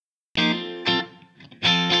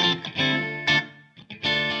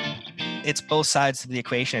It's both sides of the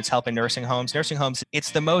equation. It's helping nursing homes. Nursing homes,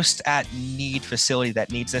 it's the most at-need facility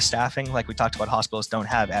that needs this staffing. Like we talked about, hospitals don't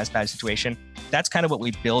have as bad a situation. That's kind of what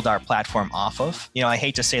we build our platform off of. I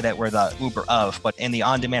hate to say that we're the Uber of, but in the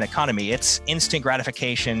on-demand economy, it's instant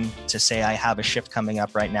gratification to say I have a shift coming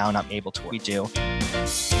up right now and I'm able to work. We do.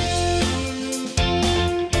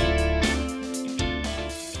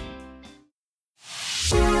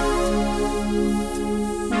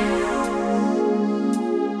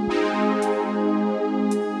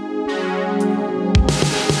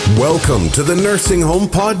 Welcome to the Nursing Home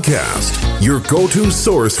Podcast, your go-to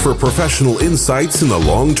source for professional insights in the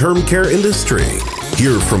long-term care industry.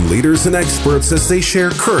 Hear from leaders and experts as they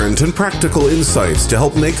share current and practical insights to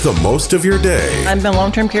help make the most of your day. I'm a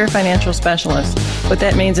long-term care financial specialist. What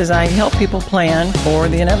that means is I help people plan for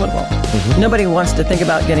the inevitable. Nobody wants to think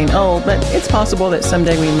about getting old, but it's possible that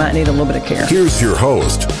someday we might need a little bit of care. Here's your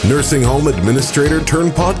host, nursing home administrator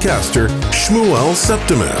turned podcaster, Shmuel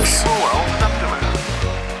Septimus.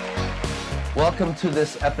 Welcome to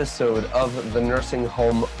this episode of the Nursing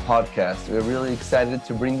Home Podcast. We're really excited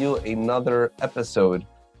to bring you another episode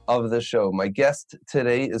of the show. My guest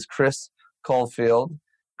today is Chris Caulfield.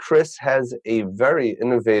 Chris has a very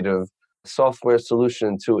innovative software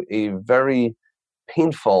solution to a very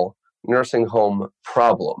painful nursing home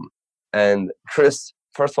problem. And Chris,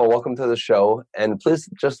 first of all, welcome to the show. And please,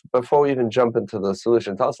 just before we even jump into the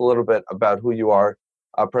solution, tell us a little bit about who you are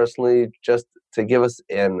personally, just to give us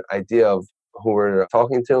an idea of who we're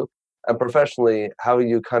talking to, and professionally, how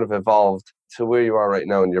you kind of evolved to where you are right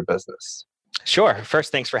now in your business. Sure.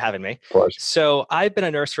 First, thanks for having me. Of course. So I've been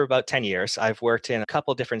a nurse for about 10 years. I've worked in a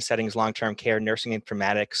couple different settings, long-term care, nursing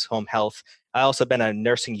informatics, home health. I also been a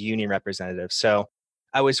nursing union representative. So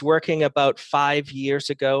I was working about 5 years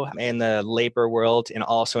ago in the labor world and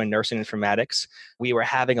also in nursing informatics. We were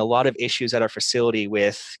having a lot of issues at our facility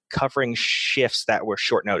with covering shifts that were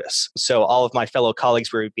short notice. So all of my fellow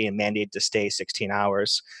colleagues were being mandated to stay 16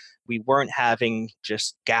 hours. We weren't having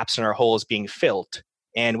just gaps in our holes being filled.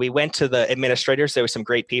 And we went to the administrators. There were some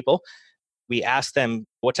great people. We asked them,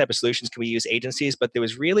 what type of solutions can we use agencies? But there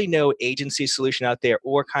was really no agency solution out there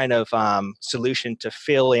or kind of solution to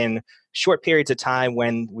fill in short periods of time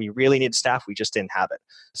when we really need staff. We just didn't have it.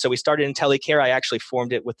 So we started Intelycare. I actually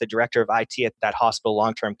formed it with the director of IT at that hospital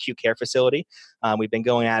long-term acute care facility. We've been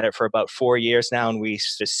going at it for about 4 years now, and we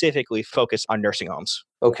specifically focus on nursing homes.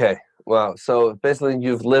 Okay. Wow. So basically,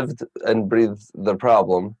 you've lived and breathed the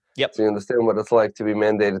problem. Yep. So you understand what it's like to be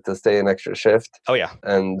mandated to stay an extra shift. Oh, yeah.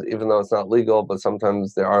 And even though it's not legal, but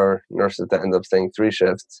sometimes there are nurses that end up staying 3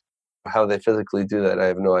 shifts. How they physically do that, I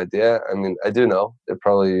have no idea. I mean, I do know.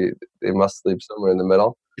 They must sleep somewhere in the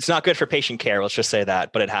middle. It's not good for patient care, let's just say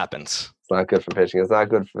that, but it happens. It's not good for patient. It's not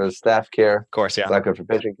good for staff care. Of course, yeah. It's not good for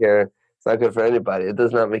patient care. It's not good for anybody. It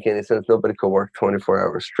does not make any sense. Nobody could work 24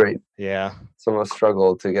 hours straight. Yeah. Some of us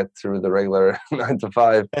struggle to get through the regular 9 to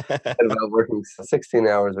 5 and about working 16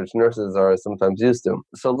 hours, which nurses are sometimes used to.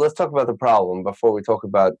 So let's talk about the problem before we talk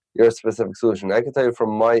about your specific solution. I can tell you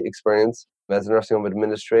from my experience as a nursing home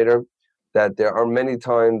administrator that there are many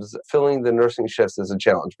times filling the nursing shifts is a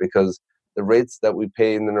challenge because the rates that we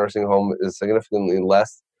pay in the nursing home is significantly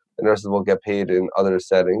less than nurses will get paid in other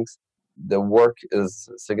settings. The work is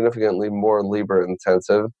significantly more labor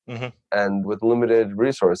intensive and with limited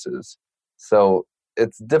resources. So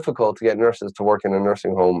it's difficult to get nurses to work in a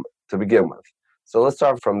nursing home to begin with. So let's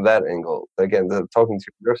start from that angle. Again, talking to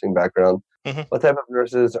your nursing background, what type of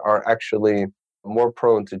nurses are actually more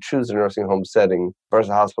prone to choose a nursing home setting versus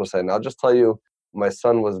a hospital setting? I'll just tell you, my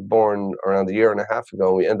son was born around a year and a half ago,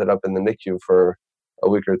 and we ended up in the NICU for a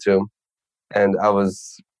week or two. And I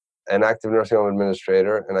was an active nursing home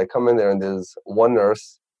administrator, and I come in there and there's one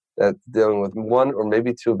nurse that's dealing with 1 or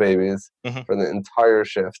maybe 2 babies for the entire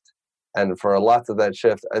shift. And for a lot of that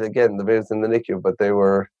shift, and again, the babies in the NICU, but they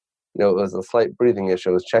were, it was a slight breathing issue.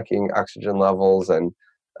 It was checking oxygen levels and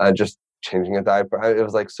just changing a diaper. It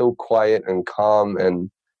was like so quiet and calm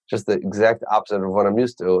and just the exact opposite of what I'm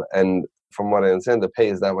used to. And from what I understand, the pay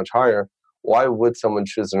is that much higher. Why would someone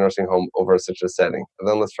choose a nursing home over such a setting? And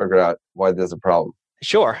then let's figure out why there's a problem.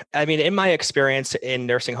 Sure. I mean, in my experience in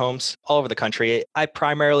nursing homes all over the country, I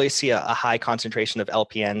primarily see a high concentration of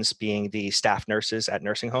LPNs being the staff nurses at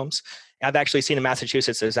nursing homes. I've actually seen in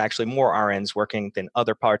Massachusetts, there's actually more RNs working than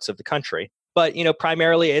other parts of the country. But,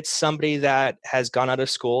 primarily it's somebody that has gone out of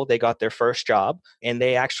school, they got their first job, and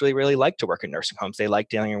they actually really like to work in nursing homes. They like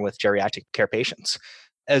dealing with geriatric care patients,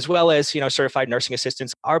 as well as, certified nursing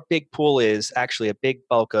assistants. Our big pool is actually a big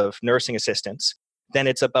bulk of nursing assistants then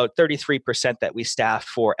it's about 33% that we staff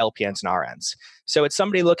for LPNs and RNs. So it's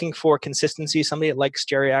somebody looking for consistency, somebody that likes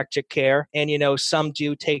geriatric care. And, some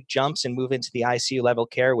do take jumps and move into the ICU level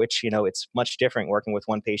care, which, it's much different working with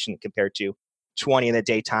one patient compared to 20 in the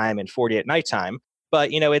daytime and 40 at nighttime.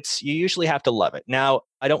 But, you usually have to love it. Now,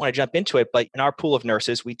 I don't want to jump into it, but in our pool of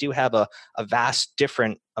nurses, we do have a vast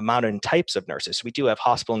different amount of types of nurses. We do have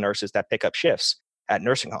hospital nurses that pick up shifts at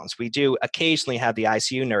nursing homes. We do occasionally have the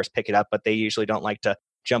ICU nurse pick it up, but they usually don't like to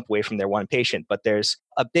jump away from their one patient. But there's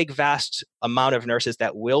a big, vast amount of nurses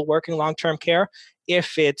that will work in long-term care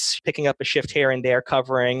if it's picking up a shift here and there,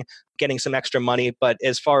 covering, getting some extra money. But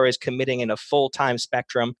as far as committing in a full-time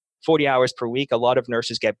spectrum, 40 hours per week, a lot of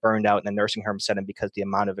nurses get burned out in the nursing home setting because the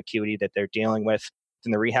amount of acuity that they're dealing with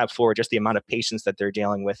in the rehab floor, just the amount of patients that they're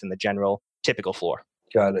dealing with in the general typical floor.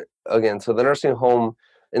 Got it. Again, so the nursing home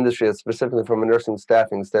industry is specifically from a nursing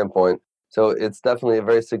staffing standpoint. So it's definitely a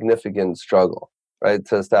very significant struggle, right,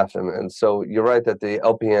 to staff them. And so you're right that the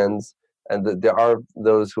LPNs and there are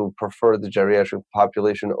those who prefer the geriatric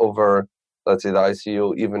population over, let's say, the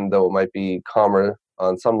ICU, even though it might be calmer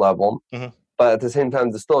on some level. Mm-hmm. But at the same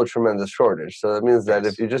time, there's still a tremendous shortage. So that means that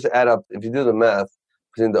if you just add up, if you do the math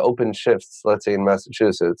between the open shifts, let's say in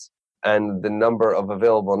Massachusetts, and the number of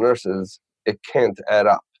available nurses, it can't add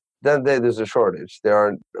up. Then there's a shortage. There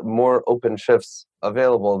are more open shifts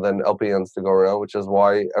available than LPNs to go around, which is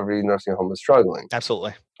why every nursing home is struggling.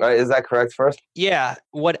 Absolutely. Right? Is that correct first? Yeah.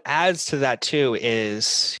 What adds to that too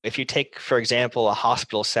is if you take, for example, a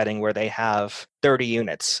hospital setting where they have 30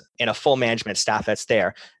 units and a full management staff that's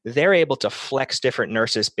there, they're able to flex different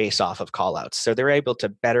nurses based off of call outs. So they're able to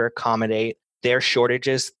better accommodate their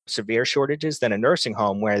shortages, severe shortages, than a nursing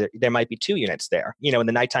home where there might be 2 units there. And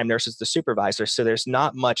the nighttime nurse is the supervisor. So there's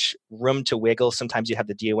not much room to wiggle. Sometimes you have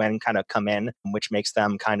the DON kind of come in, which makes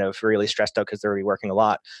them kind of really stressed out because they're already working a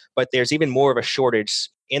lot. But there's even more of a shortage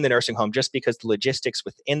in the nursing home just because the logistics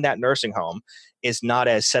within that nursing home is not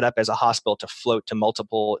as set up as a hospital to float to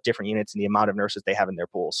multiple different units and the amount of nurses they have in their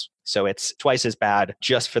pools. So it's twice as bad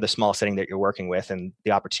just for the small setting that you're working with and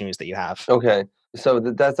the opportunities that you have. Okay. So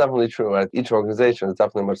that's definitely true. Right? Each organization is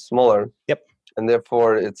definitely much smaller. Yep. And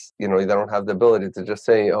therefore, it's, they don't have the ability to just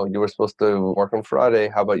say, oh, you were supposed to work on Friday.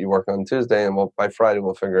 How about you work on Tuesday? And by Friday,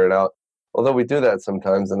 we'll figure it out. Although we do that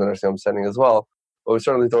sometimes in the nursing home setting as well. But we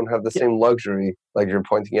certainly don't have the same luxury, like you're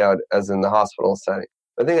pointing out, as in the hospital setting.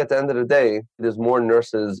 I think at the end of the day, there's more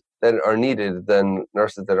nurses that are needed than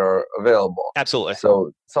nurses that are available. Absolutely.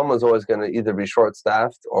 So someone's always going to either be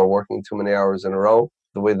short-staffed or working too many hours in a row,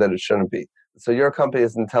 the way that it shouldn't be. So your company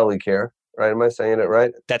is Intelycare, right? Am I saying it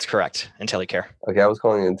right? That's correct. Intelycare. Okay, I was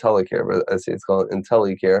calling it Intelycare, but I see it's called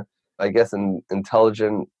Intelycare. I guess an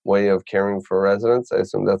intelligent way of caring for residents. I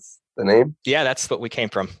assume that's the name? Yeah, that's what we came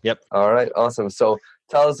from. Yep. All right, awesome. So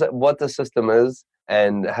tell us what the system is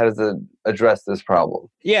and how does it address this problem?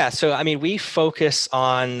 Yeah, so we focus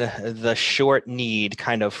on the short need,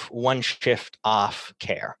 kind of one shift off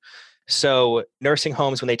care. So nursing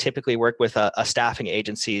homes, when they typically work with a staffing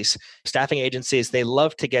agencies, they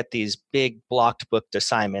love to get these big blocked booked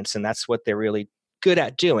assignments, and that's what they're really good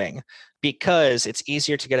at doing because it's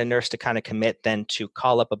easier to get a nurse to kind of commit than to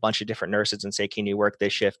call up a bunch of different nurses and say, can you work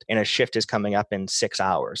this shift? And a shift is coming up in 6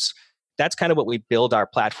 hours. That's kind of what we build our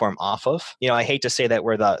platform off of. I hate to say that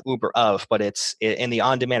we're the Uber of, but it's in the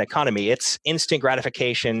on-demand economy. It's instant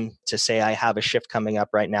gratification to say I have a shift coming up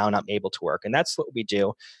right now and I'm able to work. And that's what we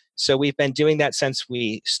do. So we've been doing that since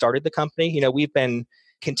we started the company. We've been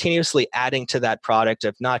continuously adding to that product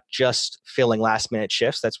of not just filling last minute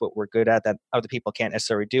shifts. That's what we're good at that other people can't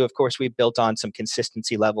necessarily do. Of course, we built on some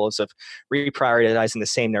consistency levels of reprioritizing the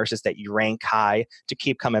same nurses that you rank high to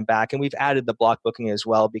keep coming back. And we've added the block booking as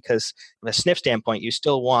well because from a SNF standpoint, you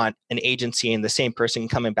still want an agency and the same person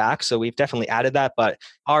coming back. So we've definitely added that. But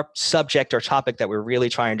our subject or topic that we're really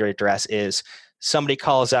trying to address is somebody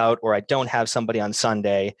calls out or I don't have somebody on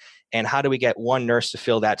Sunday. And how do we get one nurse to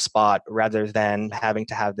fill that spot rather than having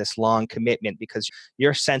to have this long commitment because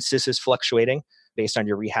your census is fluctuating based on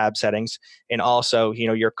your rehab settings. And also,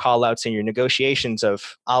 your call outs and your negotiations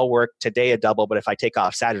of I'll work today a double, but if I take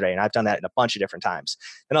off Saturday, and I've done that in a bunch of different times,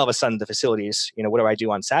 then all of a sudden the facilities, what do I do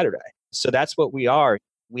on Saturday? So that's what we are.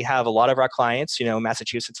 We have a lot of our clients,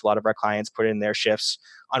 Massachusetts, a lot of our clients put in their shifts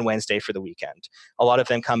on Wednesday for the weekend. A lot of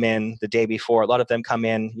them come in the day before. A lot of them come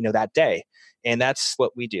in, that day. And that's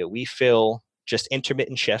what we do. We fill just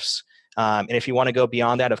intermittent shifts. And if you want to go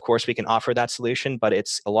beyond that, of course, we can offer that solution. But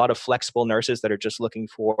it's a lot of flexible nurses that are just looking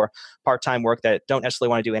for part-time work that don't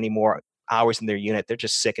necessarily want to do any more hours in their unit. They're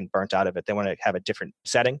just sick and burnt out of it. They want to have a different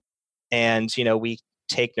setting. And, we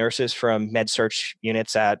take nurses from med search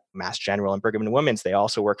units at Mass General and Brigham and Women's. They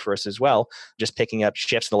also work for us as well, just picking up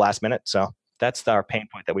shifts in the last minute. So that's our pain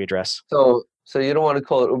point that we address. So you don't want to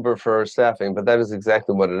call it Uber for staffing, but that is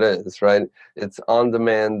exactly what it is, right? It's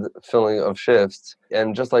on-demand filling of shifts.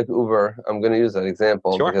 And just like Uber, I'm going to use that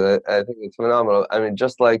example Sure. because I think it's phenomenal. I mean,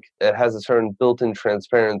 just like it has a certain built-in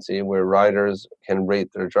transparency where riders can rate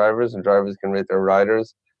their drivers and drivers can rate their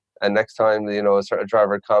riders. And next time, a certain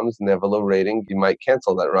driver comes and they have a low rating, you might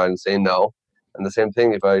cancel that ride and say no. And the same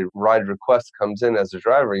thing, if a ride request comes in as a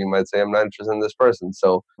driver, you might say, I'm not interested in this person.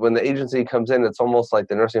 So when the agency comes in, it's almost like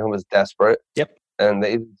the nursing home is desperate. Yep. And the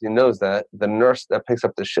agency knows that. The nurse that picks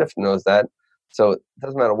up the shift knows that. So it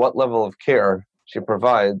doesn't matter what level of care she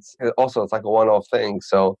provides. Also, it's like a one-off thing.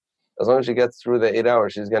 So as long as she gets through the 8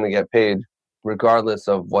 hours, she's going to get paid regardless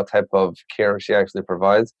of what type of care she actually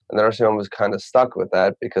provides. And the nursing home is kind of stuck with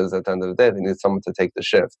that because at the end of the day, they need someone to take the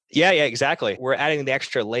shift. Yeah, exactly. We're adding the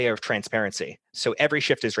extra layer of transparency. So every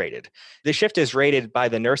shift is rated. The shift is rated by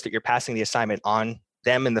the nurse that you're passing the assignment on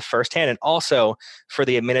them in the first hand. And also for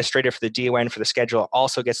the administrator, for the DON, for the schedule,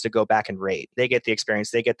 also gets to go back and rate. They get the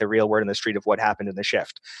experience. They get the real word in the street of what happened in the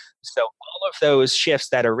shift. So all of those shifts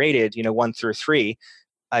that are rated, 1 through 3,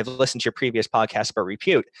 I've listened to your previous podcast about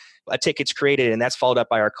repute. A ticket's created, and that's followed up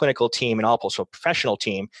by our clinical team and also professional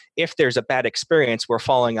team. If there's a bad experience, we're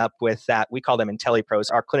following up with that. We call them Intelypros,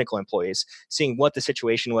 our clinical employees, seeing what the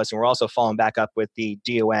situation was. And we're also following back up with the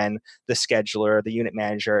DON, the scheduler, the unit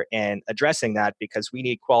manager, and addressing that because we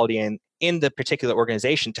need quality in the particular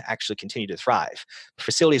organization to actually continue to thrive.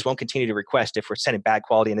 Facilities won't continue to request if we're sending bad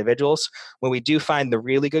quality individuals. When we do find the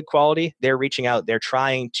really good quality, they're reaching out, they're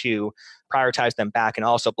trying to prioritize them back and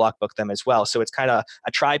also block book them as well. So it's kind of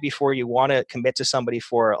a try before you want to commit to somebody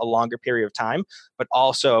for a longer period of time, but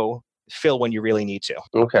also fill when you really need to.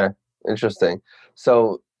 Okay, interesting.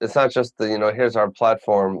 So it's not just here's our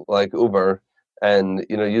platform like Uber and,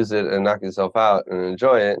 use it and knock yourself out and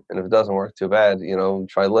enjoy it. And if it doesn't work, too bad,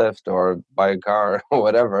 try Lyft or buy a car or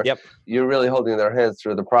whatever. Yep. You're really holding their hands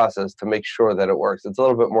through the process to make sure that it works. It's a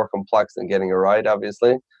little bit more complex than getting a ride,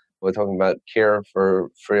 obviously. We're talking about care for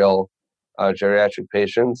frail geriatric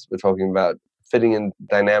patients. We're talking about fitting in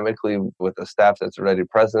dynamically with a staff that's already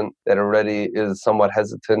present, that already is somewhat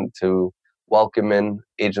hesitant to welcome in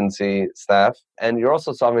agency staff. And you're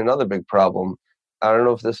also solving another big problem. I don't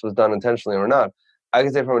know if this was done intentionally or not. I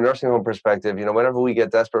can say from a nursing home perspective, whenever we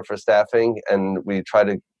get desperate for staffing and we try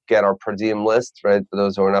to get our per diem list, right? For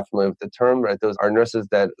those who are not familiar with the term, right? Those are nurses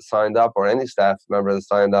that signed up or any staff member that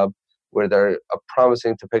signed up where they're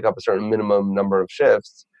promising to pick up a certain minimum number of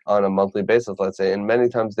shifts on a monthly basis, let's say, and many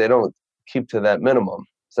times they don't keep to that minimum.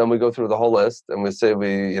 So then we go through the whole list and we say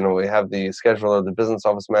we have the scheduler, the business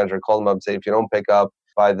office manager, call them up and say, if you don't pick up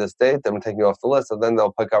by this date, then we're taking you off the list. And then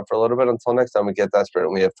they'll pick up for a little bit until next time we get desperate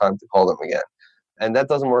and we have time to call them again. And that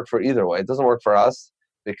doesn't work for either way. It doesn't work for us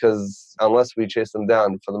because unless we chase them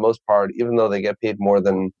down, for the most part, even though they get paid more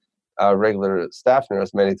than a regular staff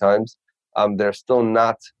nurse many times, they're still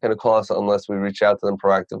not going to call us unless we reach out to them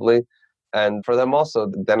proactively. And for them also,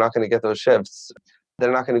 they're not going to get those shifts.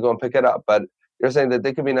 They're not going to go and pick it up. But you're saying that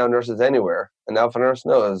they could be now nurses anywhere. And now if a nurse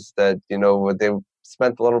knows that, they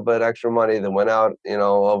spent a little bit extra money, they went out,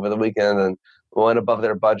 over the weekend and went above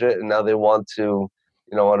their budget, and now they want to,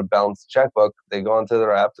 want to balance the checkbook, they go onto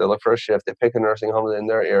their app, they look for a shift, they pick a nursing home in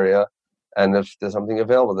their area, and if there's something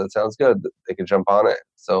available that sounds good, they can jump on it.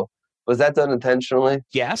 So was that done intentionally?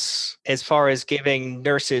 Yes. As far as giving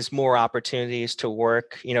nurses more opportunities to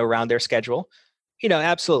work, around their schedule,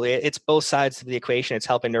 absolutely. It's both sides of the equation. It's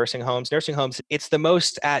helping nursing homes. Nursing homes, it's the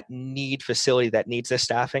most at need facility that needs this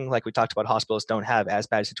staffing. Like we talked about, hospitals don't have as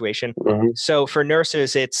bad a situation. Mm-hmm. So for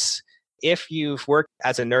nurses, it's if you've worked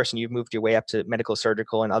as a nurse and you've moved your way up to medical,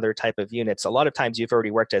 surgical, and other type of units, a lot of times you've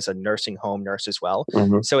already worked as a nursing home nurse as well.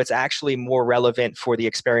 Mm-hmm. So it's actually more relevant for the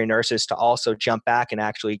experienced nurses to also jump back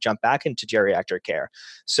into geriatric care.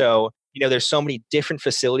 So there's so many different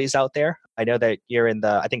facilities out there. I know that you're in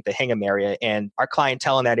the Hingham area, and our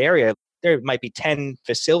clientele in that area, there might be 10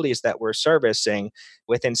 facilities that we're servicing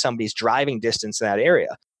within somebody's driving distance in that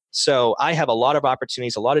area. So I have a lot of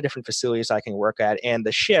opportunities, a lot of different facilities I can work at, and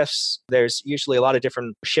the shifts, there's usually a lot of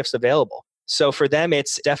different shifts available. So for them,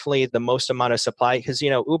 it's definitely the most amount of supply because,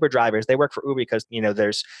 Uber drivers, they work for Uber because,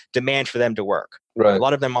 there's demand for them to work. Right. A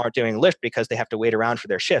lot of them aren't doing Lyft because they have to wait around for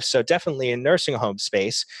their shifts. So definitely in nursing home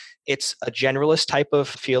space, it's a generalist type of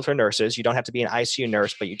field for nurses. You don't have to be an ICU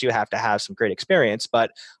nurse, but you do have to have some great experience.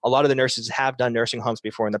 But a lot of the nurses have done nursing homes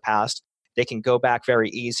before in the past. they can go back very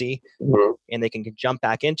easy Mhm. and they can jump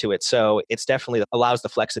back into it. So it's definitely allows the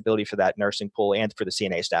flexibility for that nursing pool and for the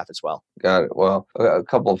CNA staff as well. Got it. Well, a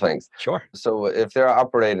couple of things. Sure. So if there are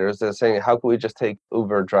operators that are saying, how can we just take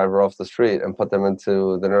Uber driver off the street and put them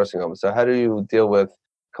into the nursing home? So how do you deal with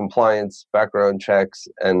compliance, background checks,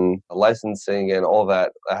 and licensing and all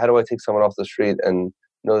that? How do I take someone off the street and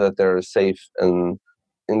know that they're safe and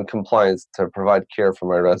in compliance to provide care for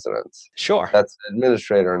my residents? Sure. That's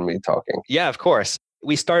administrator and me talking. Yeah, of course.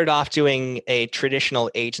 We started off doing a traditional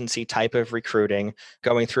agency type of recruiting,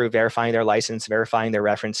 going through verifying their license, verifying their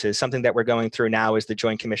references. Something that we're going through now is the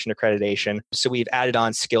Joint Commission accreditation. So we've added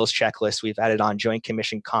on skills checklists. We've added on Joint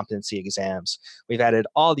Commission competency exams. We've added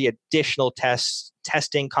all the additional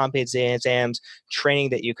testing, competency exams, training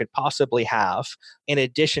that you could possibly have, in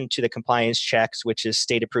addition to the compliance checks, which is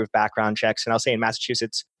state-approved background checks. And I'll say in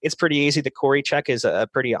Massachusetts, it's pretty easy. The Corey check is a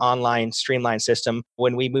pretty online, streamlined system.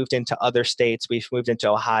 When we moved into other states, we've moved into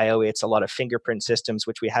Ohio, it's a lot of fingerprint systems,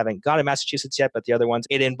 which we haven't got in Massachusetts yet, but the other ones,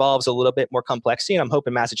 it involves a little bit more complexity. And I'm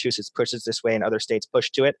hoping Massachusetts pushes this way and other states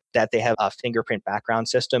push to it, that they have a fingerprint background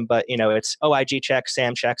system. But, it's OIG checks,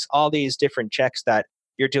 SAM checks, all these different checks that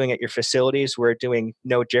you're doing at your facilities. We're doing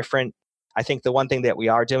no different. I think the one thing that we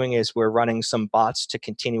are doing is we're running some bots to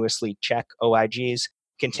continuously check OIGs,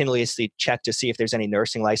 continuously check to see if there's any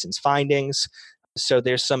nursing license findings. So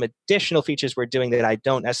there's some additional features we're doing that I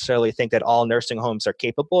don't necessarily think that all nursing homes are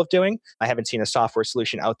capable of doing. I haven't seen a software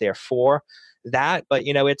solution out there for that, but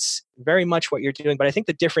it's very much what you're doing. But I think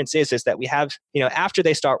the difference is that we have, after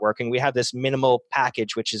they start working, we have this minimal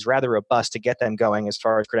package, which is rather robust to get them going as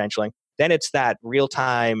far as credentialing. Then it's that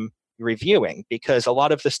real-time reviewing, because a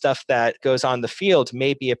lot of the stuff that goes on in the field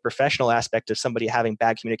may be a professional aspect of somebody having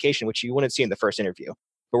bad communication, which you wouldn't see in the first interview.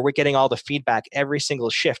 But we're getting all the feedback every single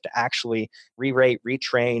shift to actually re-rate,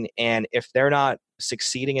 retrain. And if they're not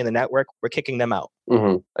succeeding in the network, we're kicking them out.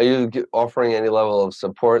 Mm-hmm. Are you offering any level of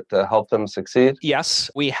support to help them succeed? Yes,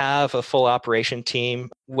 we have a full operation team.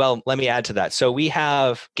 Well, let me add to that. So we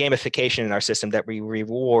have gamification in our system that we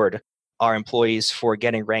reward our employees for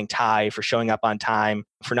getting ranked high, for showing up on time,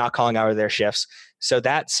 for not calling out of their shifts. So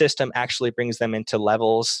that system actually brings them into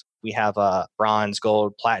levels. We have a bronze,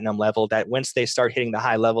 gold, platinum level that once they start hitting the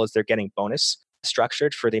high levels, they're getting bonus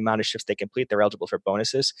structured for the amount of shifts they complete. They're eligible for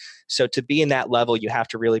bonuses. So to be in that level, you have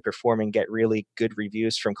to really perform and get really good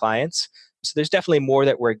reviews from clients. So there's definitely more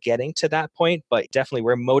that we're getting to that point, but definitely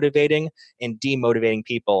we're motivating and demotivating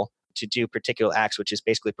people to do particular acts, which is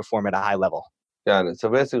basically perform at a high level. Got it. So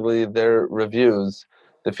basically their reviews,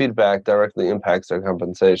 the feedback directly impacts their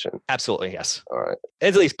compensation. Absolutely, yes. All right.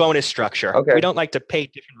 At least bonus structure. Okay. We don't like to pay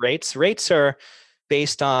different rates. Rates are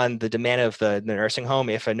based on the demand of the nursing home.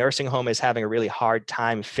 If a nursing home is having a really hard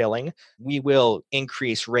time filling, we will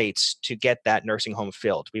increase rates to get that nursing home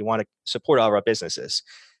filled. We want to support all of our businesses.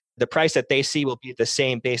 The price that they see will be the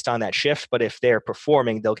same based on that shift, but if they're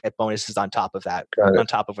performing, they'll get bonuses on top of that, on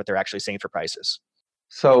top of what they're actually seeing for prices.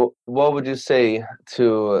 So what would you say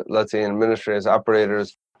to, let's say, administrators,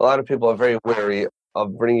 operators? A lot of people are very wary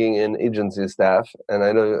of bringing in agency staff, and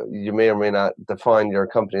I know you may or may not define your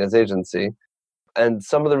company as agency. And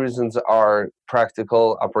some of the reasons are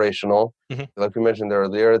practical, operational. Mm-hmm. Like we mentioned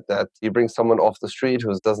earlier, that you bring someone off the street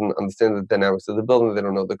who doesn't understand the dynamics of the building, they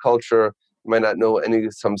don't know the culture, might not know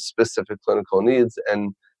some specific clinical needs,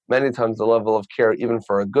 and many times the level of care, even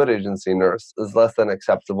for a good agency nurse, is less than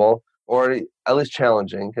acceptable, or at least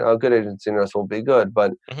challenging. A good agency nurse will be good,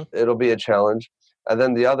 but it'll be a challenge. And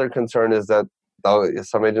then the other concern is that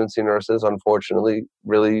some agency nurses, unfortunately,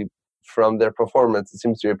 really, from their performance, it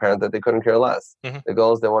seems to be apparent that they couldn't care less. The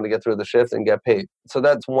goal is they want to get through the shift and get paid. So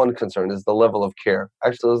that's one concern, is the level of care.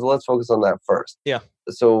 Actually, let's focus on that first. Yeah.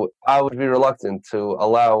 So I would be reluctant to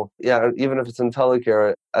allow, even if it's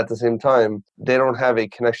Intelycare, at the same time, they don't have a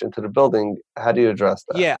connection to the building. How do you address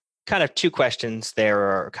that? Yeah. Kind of two questions there,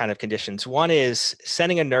 or kind of conditions. One is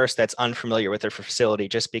sending a nurse that's unfamiliar with their facility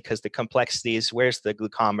just because the complexities, where's the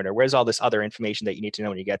glucometer, where's all this other information that you need to know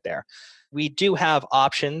when you get there. We do have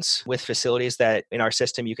options with facilities that in our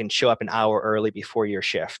system, you can show up an hour early before your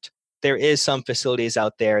shift. There is some facilities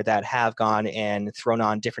out there that have gone and thrown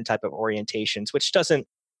on different type of orientations, which doesn't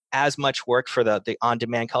as much work for the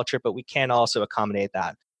on-demand culture, but we can also accommodate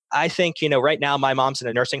that. I think, right now my mom's in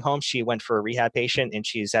a nursing home. She went for a rehab patient and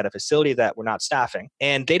she's at a facility that we're not staffing,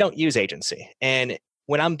 and they don't use agency. And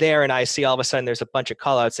when I'm there and I see all of a sudden there's a bunch of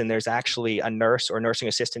callouts and there's actually a nurse or nursing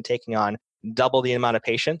assistant taking on double the amount of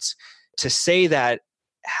patients, to say that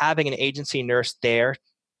having an agency nurse there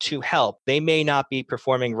to help, they may not be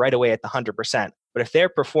performing right away at the 100%, but if they're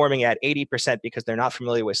performing at 80% because they're not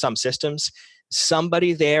familiar with some systems,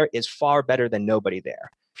 somebody there is far better than nobody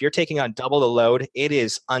there. If If you're taking on double the load, it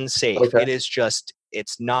is unsafe. Okay. It is just,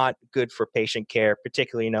 it's not good for patient care,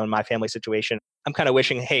 particularly, in my family situation. I'm kind of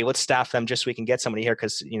wishing, hey, let's staff them just so we can get somebody here,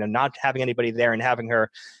 because, not having anybody there and having her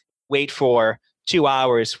wait for 2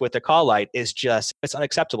 hours with the call light is just, it's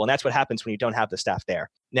unacceptable. And that's what happens when you don't have the staff there.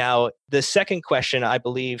 Now, the second question, I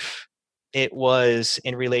believe it was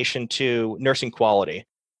in relation to nursing quality.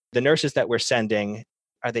 The nurses that we're sending,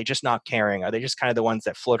 are they just not caring? Are they just kind of the ones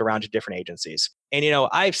that float around to different agencies? And,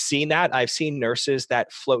 I've seen that. I've seen nurses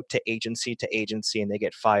that float to agency and they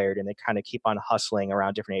get fired, and they kind of keep on hustling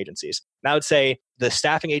around different agencies. And I would say the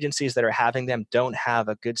staffing agencies that are having them don't have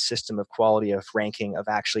a good system of quality of ranking, of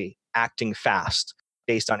actually acting fast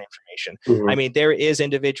based on information. I mean, there is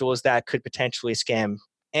individuals that could potentially scam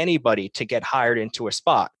anybody to get hired into a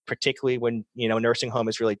spot, particularly when, nursing home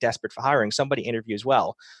is really desperate for hiring. Somebody interviews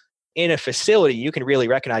well. In a facility, you can really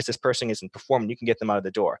recognize this person isn't performing. You can get them out of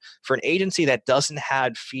the door. For an agency that doesn't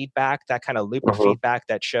have feedback, that kind of loop of feedback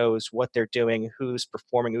that shows what they're doing, who's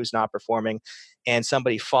performing, who's not performing, and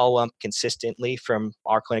somebody follow up consistently from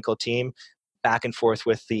our clinical team back and forth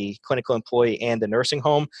with the clinical employee and the nursing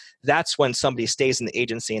home, that's when somebody stays in the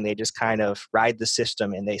agency and they just kind of ride the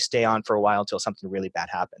system and they stay on for a while until something really bad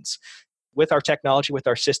happens. With our technology, with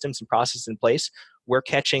our systems and processes in place, we're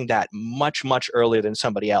catching that much, much earlier than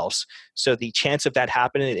somebody else. So the chance of that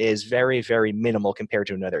happening is very, very minimal compared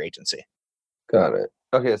to another agency. Got it.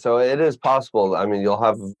 Okay, so it is possible. I mean, you'll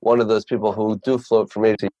have one of those people who do float from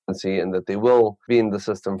agency and that they will be in the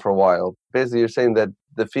system for a while. Basically, you're saying that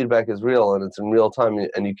the feedback is real and it's in real time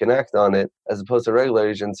and you can act on it, as opposed to a regular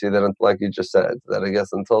agency that, like you just said, that I guess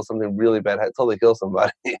until something really bad, until they kill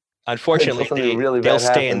somebody. Unfortunately, really they'll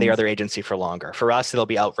bad stay in the happens. other agency for longer. For us, it'll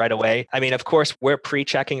be out right away. I mean, of course, we're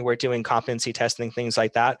pre-checking, we're doing competency testing, things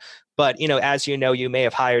like that. But, as you know, you may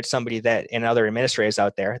have hired somebody that, and other administrators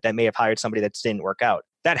out there that may have hired somebody that didn't work out.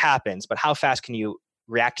 That happens. But how fast can you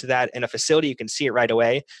react to that? In a facility, you can see it right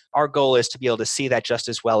away. Our goal is to be able to see that just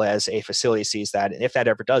as well as a facility sees that. And if that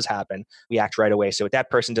ever does happen, we act right away so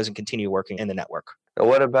that person doesn't continue working in the network. And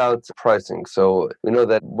what about pricing? So we know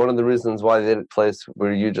that one of the reasons why they did place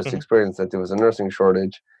where you just experienced that there was a nursing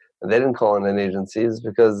shortage and they didn't call in an agency is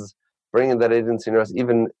because bringing that agency nurse,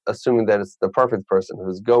 even assuming that it's the perfect person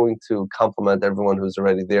who's going to complement everyone who's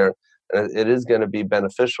already there, and it is going to be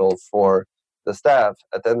beneficial for the staff.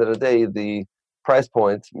 At the end of the day, the price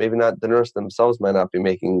point, maybe not the nurse themselves might not be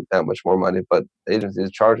making that much more money, but the agency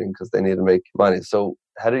is charging because they need to make money. So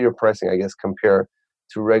how do your pricing, I guess, compare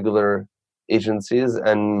to regular agencies?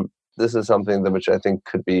 And this is something that which I think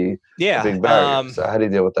could be a big barrier. So how do you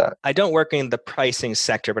deal with that? I don't work in the pricing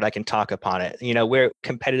sector, but I can talk upon it. We're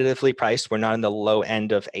competitively priced. We're not in the low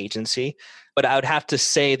end of agency. But I would have to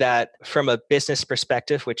say that from a business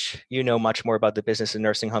perspective, which you know much more about the business of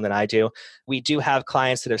nursing home than I do, we do have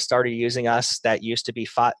clients that have started using us that used to be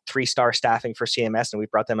 3-star staffing for CMS, and we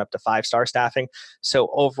brought them up to 5-star staffing. So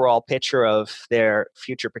overall picture of their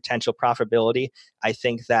future potential profitability, I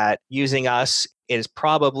think that using us is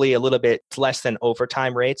probably a little bit less than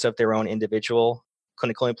overtime rates of their own individual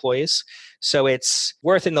clinical employees. So it's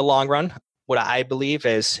worth in the long run. What I believe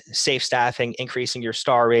is safe staffing, increasing your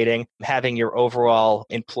star rating, having your overall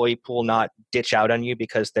employee pool not ditch out on you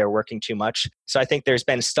because they're working too much. So I think there's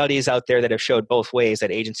been studies out there that have showed both ways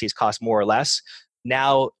that agencies cost more or less.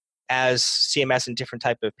 Now, as CMS and different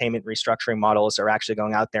type of payment restructuring models are actually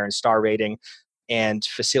going out there and star rating and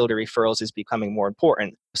facility referrals is becoming more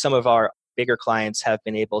important, some of our bigger clients have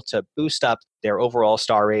been able to boost up their overall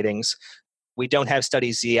star ratings. We don't have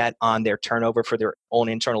studies yet on their turnover for their own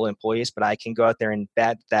internal employees, but I can go out there and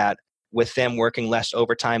bet that with them working less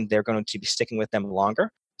overtime, they're going to be sticking with them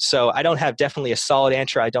longer. So I don't have definitely a solid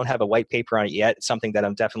answer. I don't have a white paper on it yet. It's something that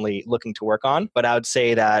I'm definitely looking to work on. But I would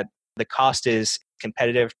say that the cost is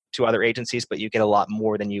competitive to other agencies, but you get a lot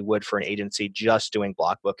more than you would for an agency just doing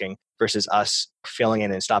block booking versus us filling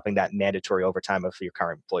in and stopping that mandatory overtime of your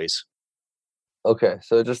current employees. Okay,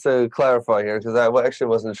 so just to clarify here, because I actually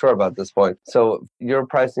wasn't sure about this point. So your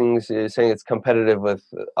pricing, you're saying it's competitive with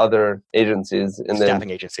other agencies in Staffing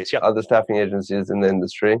agencies, yep. Other staffing agencies in the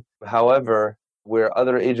industry. However, where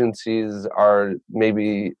other agencies are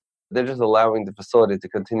maybe they're just allowing the facility to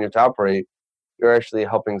continue to operate, you're actually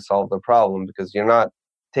helping solve the problem because you're not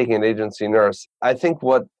taking an agency nurse. I think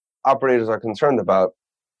what operators are concerned about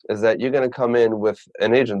is that you're going to come in with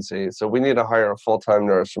an agency. So we need to hire a full-time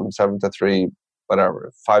nurse from 7 to 3,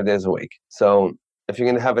 whatever, 5 days a week. So if you're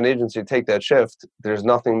going to have an agency take that shift, there's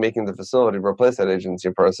nothing making the facility replace that agency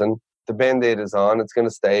person. The Band-Aid is on, it's going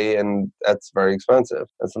to stay, and that's very expensive.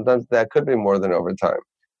 And sometimes that could be more than overtime.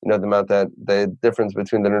 The amount the difference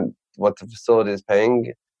between what the facility is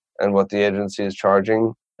paying and what the agency is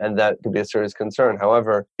charging. and that could be a serious concern.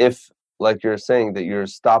 However, if, like you're saying, that you're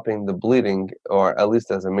stopping the bleeding, or at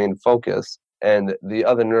least as a main focus, and the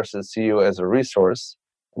other nurses see you as a resource,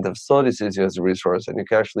 and the facility sees you as a resource, and you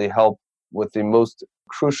can actually help with the most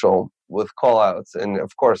crucial, with call-outs. And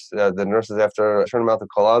of course, the nurses, after a certain amount of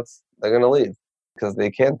call-outs, they're going to leave because they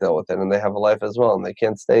can't deal with it, and they have a life as well, and they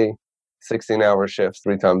can't stay 16-hour shifts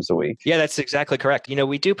 3 times a week. Yeah, that's exactly correct.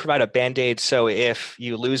 We do provide a Band-Aid. So if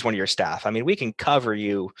you lose one of your staff, we can cover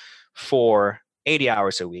you for 80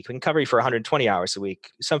 hours a week. We can cover you for 120 hours a week.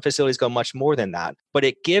 Some facilities go much more than that, but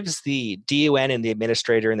it gives the DON and the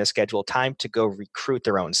administrator and the schedule time to go recruit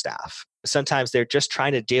their own staff. Sometimes they're just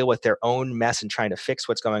trying to deal with their own mess and trying to fix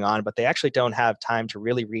what's going on, but they actually don't have time to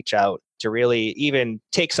really reach out, to really even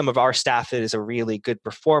take some of our staff that is a really good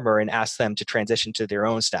performer and ask them to transition to their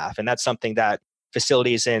own staff. And that's something that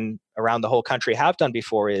facilities in around the whole country have done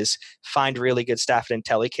before, is find really good staff at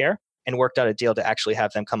Intelycare and worked out a deal to actually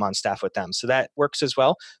have them come on staff with them. So that works as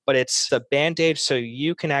well, but it's the Band-Aid so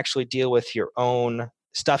you can actually deal with your own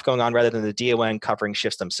stuff going on rather than the DON covering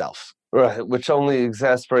shifts themselves. Right, which only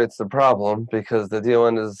exacerbates the problem, because the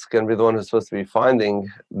DON is going to be the one who's supposed to be finding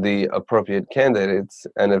the appropriate candidates.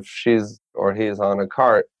 And if she's or he is on a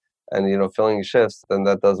cart and, filling shifts, then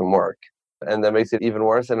that doesn't work. And that makes it even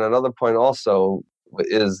worse. And another point also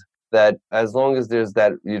is that as long as there's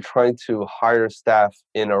that, you're trying to hire staff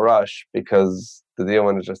in a rush because the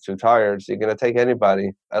DON is just too tired, so you're going to take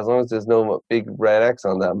anybody. As long as there's no big red X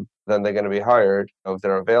on them, then they're going to be hired. If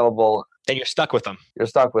they're available, then you're stuck with them. You're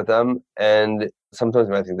stuck with them. And sometimes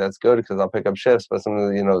you might think that's good because I'll pick up shifts, but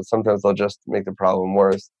sometimes they'll just make the problem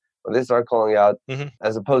worse. When they start calling out,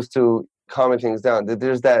 as opposed to calming things down,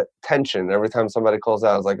 there's that tension every time somebody calls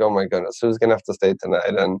out. It's like, oh my goodness, who's going to have to stay tonight?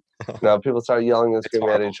 And people start yelling and screaming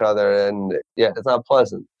at each other, and it's not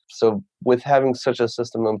pleasant. So with having such a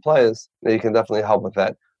system in place, you can definitely help with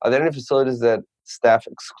that. Are there any facilities that staff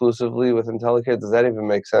exclusively with Intelycare? Does that even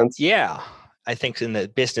make sense? Yeah. I think in the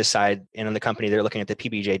business side and in the company, they're looking at the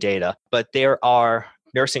PBJ data, but there are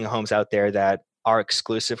nursing homes out there that are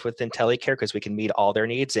exclusive with Intelycare because we can meet all their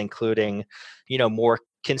needs, including, more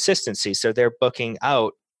consistency. So they're booking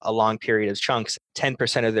out a long period of chunks.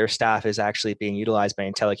 10% of their staff is actually being utilized by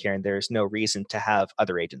Intelycare, and there's no reason to have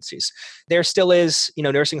other agencies. There still is,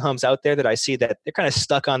 nursing homes out there that I see that they're kind of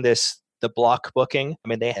stuck on the block booking.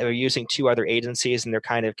 They are using 2 other agencies and they're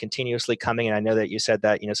kind of continuously coming. And I know that you said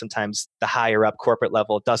that, sometimes the higher up corporate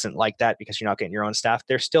level doesn't like that because you're not getting your own staff.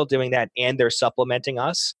 They're still doing that, and they're supplementing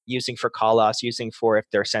us, using for call-outs, using for if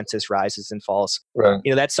their census rises and falls. Right.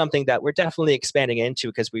 That's something that we're definitely expanding into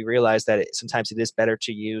because we realize that sometimes it is better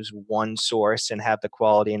to use one source and have the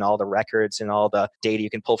quality and all the records and all the data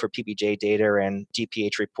you can pull for PBJ data and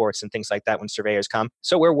DPH reports and things like that when surveyors come.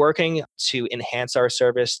 So we're working to enhance our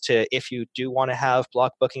service to, if you do want to have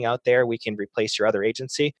block booking out there, we can replace your other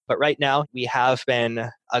agency. But right now, we have been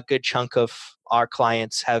a good chunk of our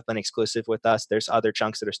clients have been exclusive with us. There's other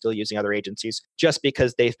chunks that are still using other agencies just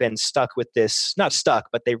because they've been stuck with this, not stuck,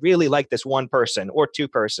 but they really like this one person or 2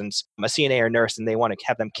 persons, a CNA or nurse, and they want to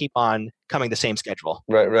have them keep on coming the same schedule.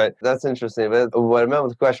 Right. That's interesting. But what I meant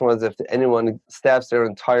with the question was if anyone staffs their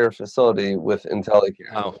entire facility with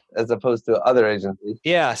Intelycare as opposed to other agencies.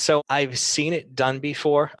 Yeah, so I've seen it done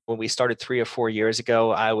before. When we started 3 or 4 years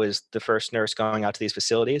ago, I was the first nurse going out to these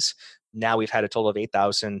facilities. Now we've had a total of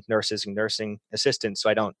 8,000 nurses and nursing assistants, so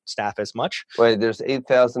I don't staff as much. Wait, there's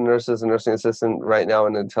 8,000 nurses and nursing assistants right now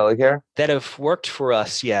in Intelycare? That have worked for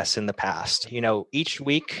us, yes, in the past. Each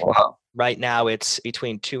week, right now it's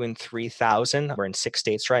between 2,000 and 3,000. We're in 6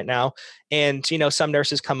 states right now. And, some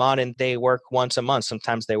nurses come on and they work once a month.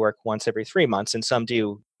 Sometimes they work once every 3 months, and some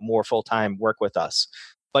do more full-time work with us.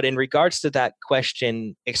 But in regards to that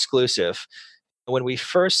question, exclusive, when we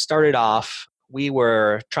first started off, we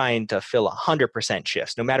were trying to fill 100%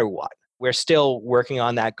 shifts, no matter what. We're still working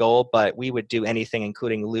on that goal, but we would do anything,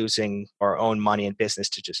 including losing our own money and business,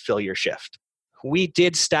 to just fill your shift. We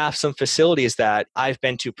did staff some facilities that I've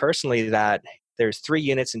been to personally that there's 3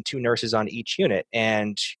 units and 2 nurses on each unit,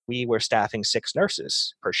 and we were staffing 6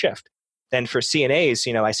 nurses per shift. Then for CNAs,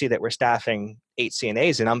 I see that we're staffing 8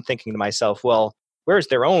 CNAs, and I'm thinking to myself, well, where's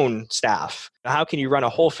their own staff? How can you run a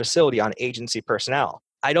whole facility on agency personnel?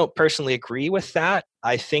 I don't personally agree with that.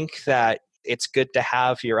 I think that it's good to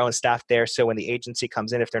have your own staff there so when the agency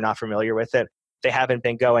comes in, if they're not familiar with it, they haven't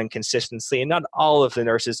been going consistently. And not all of the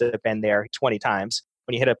nurses have been there 20 times.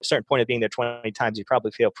 When you hit a certain point of being there 20 times, you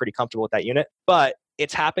probably feel pretty comfortable with that unit. But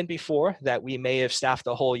it's happened before that we may have staffed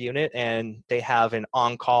the whole unit and they have an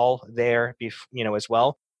on-call there, as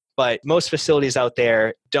well. But most facilities out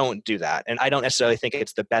there don't do that. And I don't necessarily think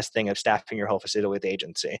it's the best thing of staffing your whole facility with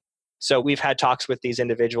agency. So we've had talks with these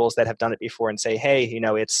individuals that have done it before and say, hey,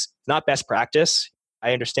 it's not best practice.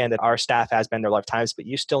 I understand that our staff has been there lifetimes, but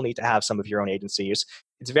you still need to have some of your own agency use.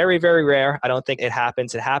 It's very, very rare. I don't think it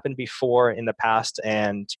happens. It happened before in the past.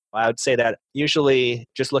 And I would say that usually,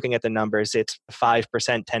 just looking at the numbers, it's 5%,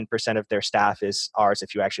 10% of their staff is ours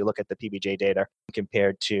if you actually look at the PBJ data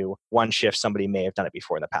compared to one shift somebody may have done it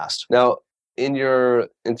before in the past. Now, in your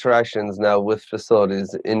interactions now with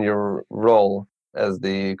facilities, in your role as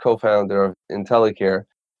the co-founder of Intelycare,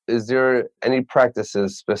 is there any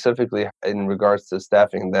practices specifically in regards to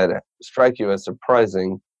staffing that strike you as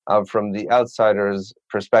surprising from the outsider's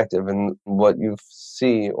perspective and what you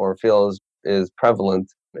see or feel is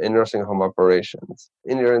prevalent in nursing home operations?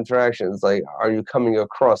 In your interactions, like, are you coming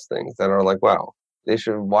across things that are like, wow,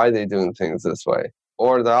 why are they doing things this way?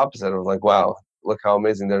 Or the opposite of like, wow, look how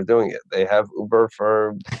amazing they're doing it. They have Uber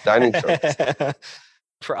for dining service.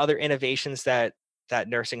 For other innovations that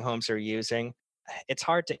nursing homes are using, it's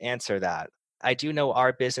hard to answer that. I do know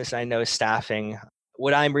our business, I know staffing.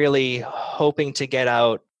 What I'm really hoping to get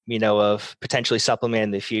out, of potentially supplement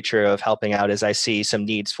in the future of helping out is I see some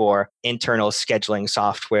needs for internal scheduling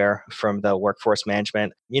software from the workforce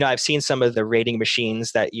management. I've seen some of the rating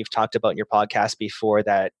machines that you've talked about in your podcast before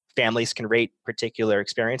that families can rate particular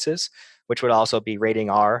experiences, which would also be rating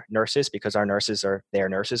our nurses because our nurses are their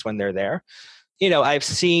nurses when they're there. I've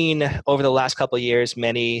seen over the last couple of years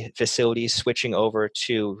many facilities switching over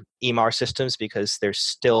to EMR systems because there's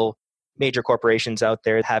still major corporations out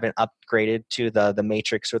there that haven't upgraded to the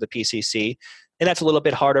Matrix or the PCC. And that's a little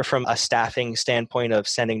bit harder from a staffing standpoint of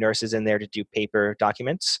sending nurses in there to do paper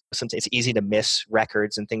documents. Sometimes it's easy to miss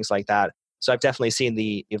records and things like that. So I've definitely seen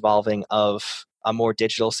the evolving of a more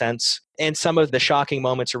digital sense. And some of the shocking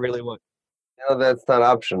moments are really what That's not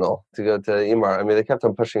optional to go to EMR. I mean, they kept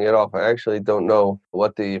on pushing it off. I actually don't know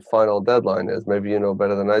what the final deadline is. Maybe you know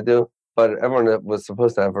better than I do. But everyone that was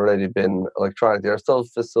supposed to have already been electronic. There are still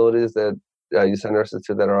facilities that you send nurses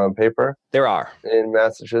to that are on paper. There are. In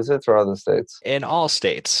Massachusetts or other states? In all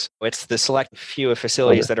states. It's the select few of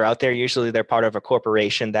facilities that are out there. Usually they're part of a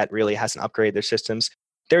corporation that really hasn't upgraded their systems.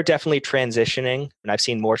 They're definitely transitioning, and I've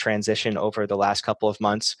seen more transition over the last couple of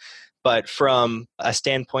months. But from a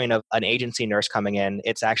standpoint of an agency nurse coming in,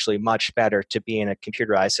 it's actually much better to be in a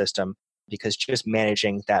computerized system because just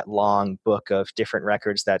managing that long book of different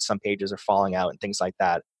records that some pages are falling out and things like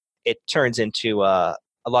that, it turns into a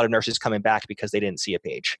lot of nurses coming back because they didn't see a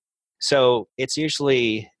page. So it's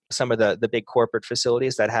usually some of the big corporate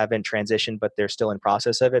facilities that haven't transitioned, but they're still in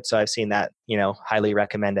process of it. So I've seen that, highly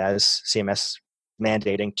recommend as CMS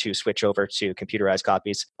mandating to switch over to computerized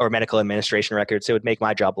copies or medical administration records. It would make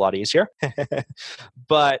my job a lot easier.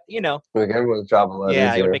 But, Make everyone's job a lot easier.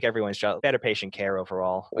 Yeah, it would make everyone's job better patient care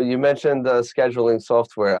overall. Well, you mentioned scheduling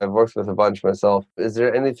software. I've worked with a bunch myself. Is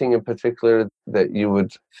there anything in particular that you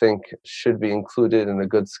would think should be included in a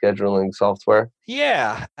good scheduling software?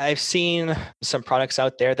 Yeah, I've seen some products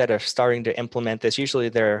out there that are starting to implement this. Usually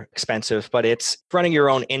they're expensive, but it's running your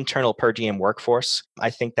own internal per diem workforce.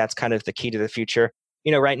 I think that's kind of the key to the future.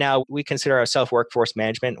 Right now we consider ourselves workforce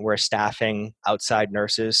management. We're staffing outside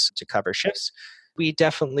nurses to cover shifts. We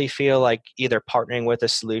definitely feel like either partnering with a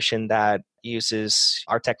solution that uses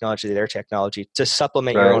our technology, their technology, to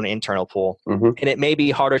supplement your own internal pool. Mm-hmm. And it may be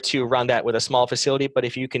harder to run that with a small facility, but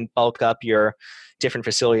if you can bulk up your different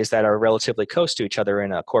facilities that are relatively close to each other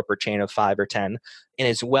in a corporate chain of 5 or 10, and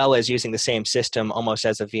as well as using the same system almost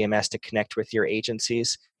as a VMS to connect with your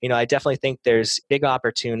agencies, I definitely think there's big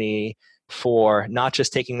opportunity for not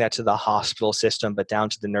just taking that to the hospital system, but down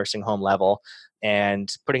to the nursing home level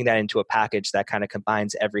and putting that into a package that kind of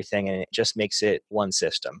combines everything and it just makes it one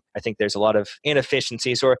system. I think there's a lot of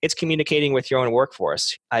inefficiencies, or it's communicating with your own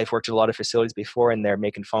workforce. I've worked at a lot of facilities before and they're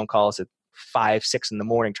making phone calls at 5, 6 in the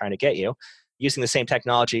morning trying to get you. Using the same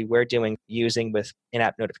technology we're using with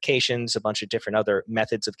in-app notifications, a bunch of different other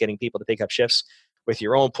methods of getting people to pick up shifts with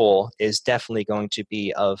your own pool is definitely going to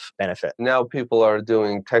be of benefit. Now people are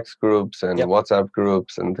doing text groups and WhatsApp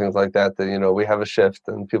groups and things like that, we have a shift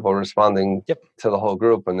and people are responding to the whole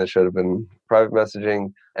group when they should have been private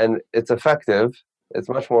messaging. And it's effective. It's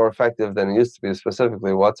much more effective than it used to be,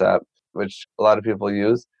 specifically WhatsApp, which a lot of people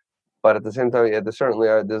use. But at the same time,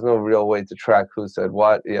 there's no real way to track who said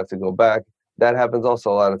what. You have to go back. That happens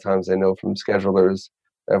also a lot of times. I know from schedulers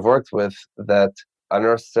I've worked with that a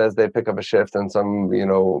nurse says they pick up a shift and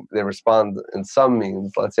they respond in some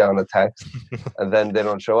means, let's say on a text, and then they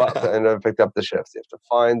don't show up and never picked up the shift. You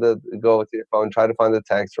have to go with your phone, try to find the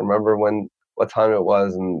text, remember what what time it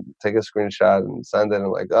was and take a screenshot and send it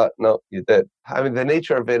and like, oh, no, you did. I mean, the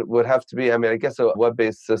nature of it would have to be, I mean, I guess a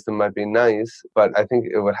web-based system might be nice, but I think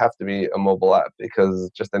it would have to be a mobile app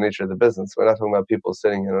because just the nature of the business. We're not talking about people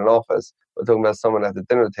sitting in an office. We're talking about someone at the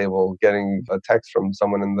dinner table getting a text from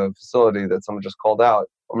someone in the facility that someone just called out,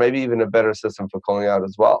 or maybe even a better system for calling out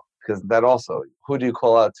as well. Because that also, who do you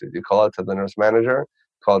call out to? Do you call out to the nurse manager?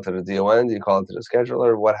 Call it to the DON? Do you call it to the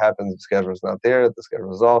scheduler? What happens if the scheduler's not there? The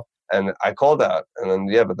scheduler's off. And I called out, and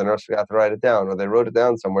then, but the nurse forgot to write it down, or they wrote it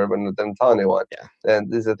down somewhere, but didn't tell anyone. Yeah. And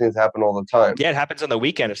these are things that happen all the time. Yeah, it happens on the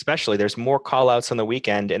weekend, especially. There's more call outs on the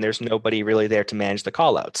weekend, and there's nobody really there to manage the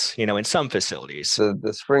call outs, in some facilities.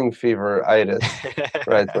 The spring fever-itis,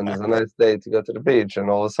 right? When there's a nice day to go to the beach, and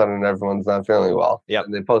all of a sudden everyone's not feeling well. Yep.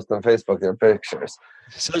 And they post on Facebook their pictures.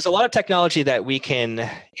 So there's a lot of technology that we can,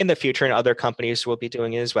 in the future, and other companies will be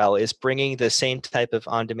doing as well, is bringing the same type of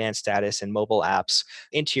on-demand status and mobile apps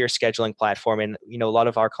into your scheduling platform. And, a lot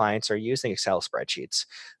of our clients are using Excel spreadsheets.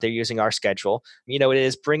 They're using our schedule. It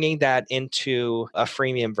is bringing that into a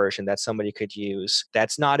freemium version that somebody could use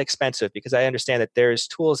that's not expensive, because I understand that there's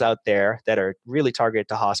tools out there that are really targeted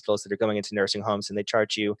to hospitals that are going into nursing homes, and they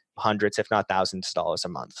charge you hundreds, if not thousands of dollars a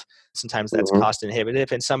month. Sometimes that's cost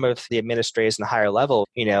inhibitive. And some of the administrators in the higher level,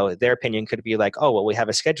 their opinion could be like, oh, well, we have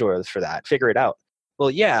a scheduler for that. Figure it out.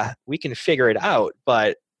 Well, yeah, we can figure it out,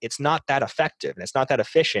 but it's not that effective and it's not that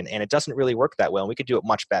efficient and it doesn't really work that well. And we could do it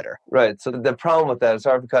much better. Right. So the problem with that,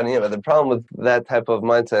 sorry for cutting in, but the problem with that type of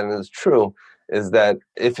mindset, and it's true, is that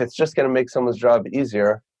if it's just going to make someone's job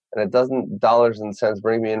easier and it doesn't dollars and cents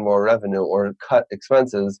bring me in more revenue or cut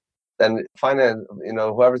expenses, then finance,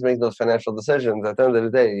 whoever's making those financial decisions, at the end of the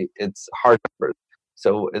day, it's hard numbers.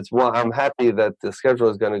 So I'm happy that the scheduler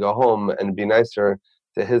is going to go home and be nicer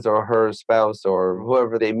to his or her spouse or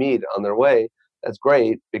whoever they meet on their way. That's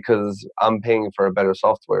great because I'm paying for a better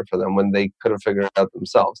software for them when they could have figured it out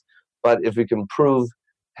themselves. But if we can prove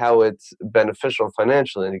how it's beneficial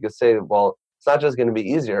financially, and you could say, well, it's not just going to be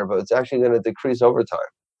easier, but it's actually going to decrease overtime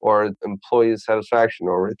or employee satisfaction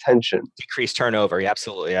or retention. Decrease turnover,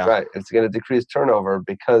 absolutely, yeah. Right, it's going to decrease turnover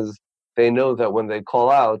because they know that when they call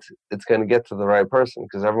out, it's going to get to the right person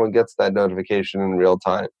because everyone gets that notification in real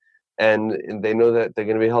time. And they know that they're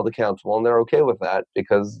going to be held accountable, and they're okay with that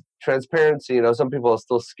because transparency, some people are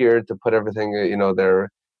still scared to put everything, they're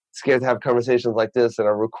scared to have conversations like this that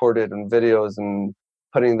are recorded and videos and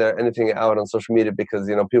putting anything out on social media because,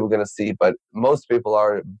 people are going to see. But most people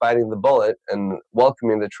are biting the bullet and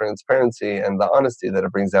welcoming the transparency and the honesty that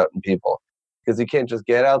it brings out in people because you can't just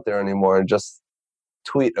get out there anymore and just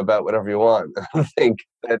tweet about whatever you want and think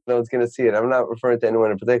that no one's going to see it. I'm not referring to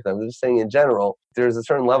anyone in particular. I'm just saying in general, there's a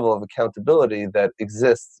certain level of accountability that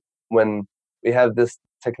exists when we have this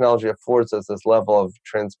technology affords us this level of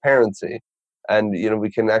transparency. And, we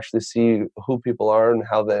can actually see who people are and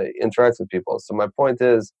how they interact with people. So my point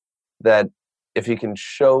is that if you can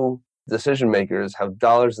show decision makers how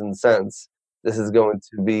dollars and cents, this is going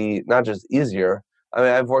to be not just easier. I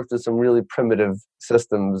mean, I've worked with some really primitive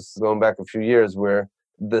systems going back a few years where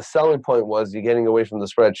the selling point was you're getting away from the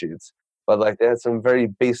spreadsheets. But they had some very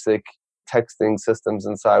basic texting systems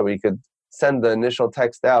inside where you could send the initial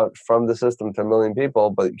text out from the system to 1 million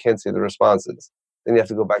people, but you can't see the responses. Then you have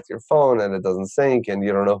to go back to your phone and it doesn't sync and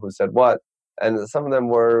you don't know who said what. And some of them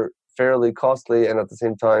were fairly costly and at the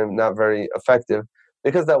same time not very effective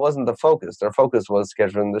because that wasn't the focus. Their focus was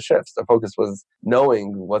scheduling the shifts. Their focus was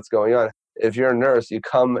knowing what's going on. If you're a nurse, you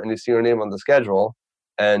come and you see your name on the schedule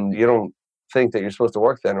and you don't think that you're supposed to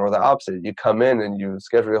work then, or the opposite. You come in and you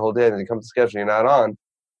schedule your whole day and you come to schedule, you're not on.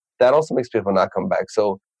 That also makes people not come back.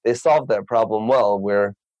 So they solved that problem well,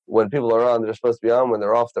 where when people are on, they're supposed to be on. When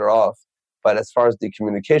they're off, they're off. But as far as the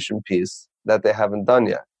communication piece, that they haven't done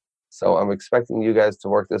yet. So I'm expecting you guys to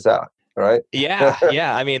work this out. Right? Yeah.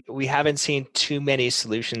 I mean, we haven't seen too many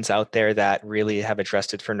solutions out there that really have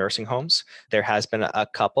addressed it for nursing homes. There has been a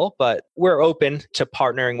couple, but we're open to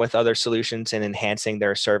partnering with other solutions and enhancing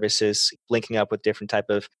their services, linking up with different type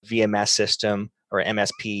of VMS system or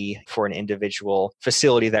MSP for an individual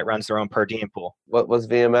facility that runs their own per diem pool. What was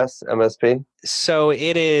VMS, MSP? So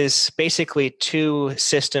it is basically two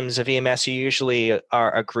systems of VMS. You usually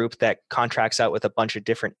are a group that contracts out with a bunch of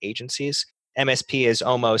different agencies. MSP is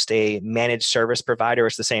almost a managed service provider.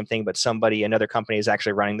 It's the same thing, but another company is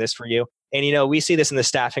actually running this for you. And, we see this in the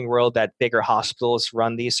staffing world that bigger hospitals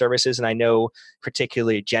run these services. And I know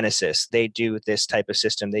particularly Genesis, they do this type of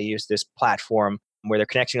system. They use this platform where they're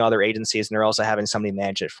connecting all their agencies and they're also having somebody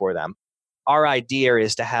manage it for them. Our idea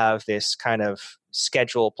is to have this kind of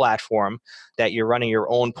schedule platform that you're running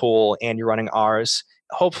your own pool and you're running ours.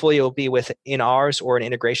 Hopefully it'll be within ours or an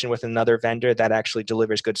integration with another vendor that actually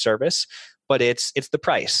delivers good service. but it's the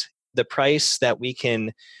price. The price that we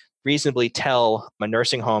can reasonably tell a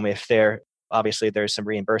nursing home if obviously there's some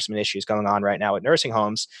reimbursement issues going on right now at nursing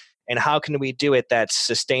homes, and how can we do it that's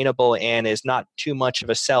sustainable and is not too much of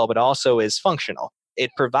a sell, but also is functional.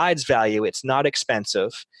 It provides value, it's not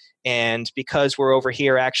expensive, and because we're over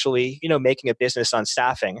here actually, making a business on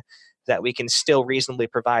staffing, that we can still reasonably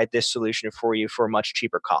provide this solution for you for a much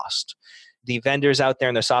cheaper cost. The vendors out there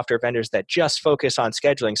and the software vendors that just focus on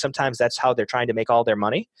scheduling, sometimes that's how they're trying to make all their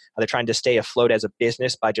money. They're trying to stay afloat as a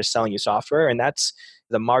business by just selling you software. And that's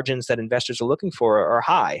the margins that investors are looking for are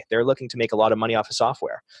high. They're looking to make a lot of money off of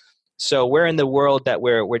software. So we're in the world that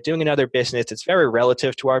we're doing another business. It's very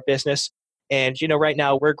relative to our business. And, right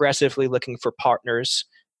now we're aggressively looking for partners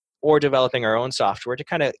or developing our own software to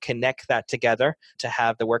kind of connect that together to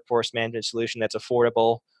have the workforce management solution that's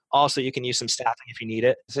affordable. Also, you can use some staffing if you need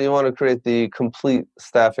it. So you want to create the complete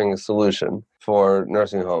staffing solution for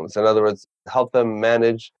nursing homes. In other words, help them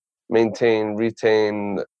manage, maintain,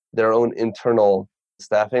 retain their own internal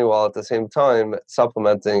staffing while at the same time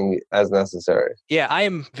supplementing as necessary. Yeah, I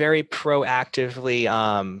am very proactively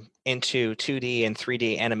into 2D and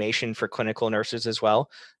 3D animation for clinical nurses as well.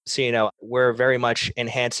 So, we're very much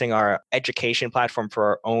enhancing our education platform for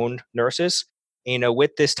our own nurses.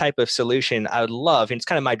 With this type of solution, I would love, and it's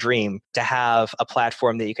kind of my dream, to have a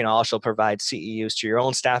platform that you can also provide CEUs to your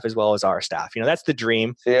own staff as well as our staff. That's the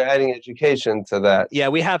dream. So you're adding education to that. Yeah,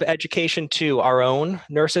 we have education to our own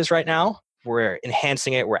nurses right now. We're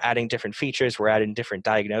enhancing it. We're adding different features. We're adding different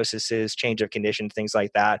diagnoses, change of condition, things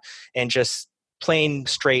like that. And just plain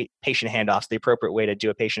straight patient handoffs, the appropriate way to do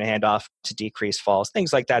a patient handoff to decrease falls,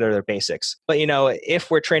 things like that are the basics. But, if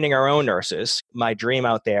we're training our own nurses, my dream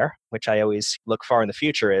out there, which I always look far in the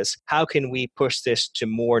future, is how can we push this to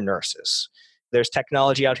more nurses? There's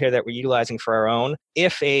technology out here that we're utilizing for our own.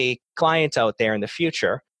 If a client out there in the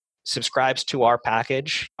future subscribes to our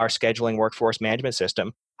package, our scheduling workforce management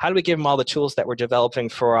system, how do we give them all the tools that we're developing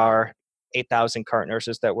for our 8,000 current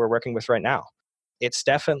nurses that we're working with right now? It's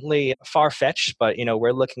definitely far-fetched, but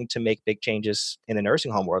we're looking to make big changes in the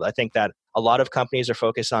nursing home world. I think that a lot of companies are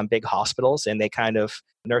focused on big hospitals, and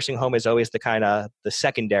nursing home is always the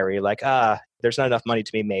secondary, there's not enough money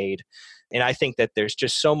to be made. And I think that there's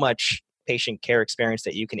just so much patient care experience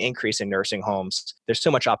that you can increase in nursing homes. There's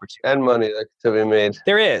so much opportunity. And money that to be made.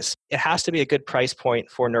 There is. It has to be a good price point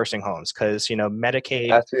for nursing homes because,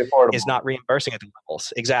 Medicaid has to be affordable. Is not reimbursing at the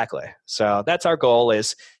levels. Exactly. So that's our goal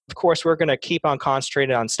is, of course, we're going to keep on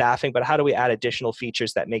concentrating on staffing, but how do we add additional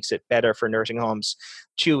features that makes it better for nursing homes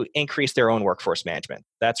to increase their own workforce management?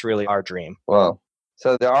 That's really our dream. Wow.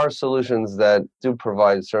 So there are solutions that do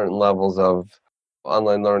provide certain levels of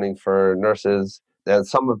online learning for nurses. And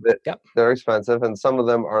some of it, They're expensive, and some of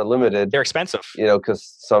them are limited. They're expensive.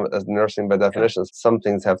 Because as nursing by definition, some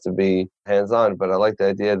things have to be hands-on. But I like the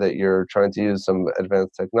idea that you're trying to use some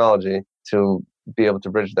advanced technology to be able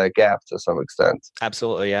to bridge that gap to some extent.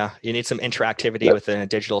 Absolutely, yeah. You need some interactivity within a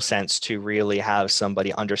digital sense to really have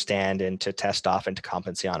somebody understand and to test off and to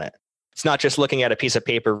compensate on it. It's not just looking at a piece of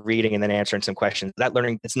paper, reading, and then answering some questions. That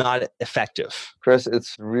learning, it's not effective. Chris,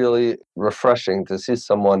 it's really refreshing to see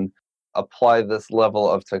someone apply this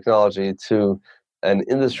level of technology to an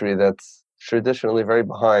industry that's traditionally very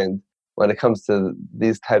behind when it comes to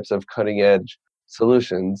these types of cutting edge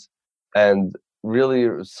solutions and really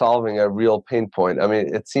solving a real pain point. I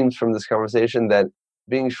mean, it seems from this conversation that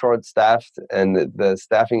being short staffed and the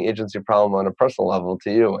staffing agency problem on a personal level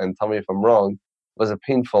to you, and tell me if I'm wrong, was a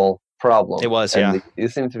painful problem. It was, and yeah. You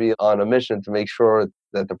seem to be on a mission to make sure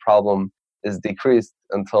that the problem is decreased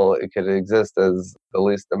until it could exist as the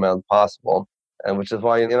least amount possible. And which is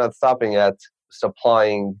why you're not stopping at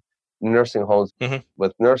supplying nursing homes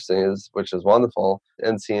with nurses, which is wonderful,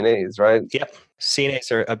 and CNAs, right? Yep.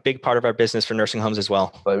 CNAs are a big part of our business for nursing homes as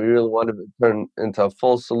well. But we really want to turn into a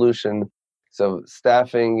full solution. So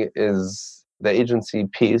staffing is the agency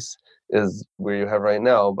piece is where you have right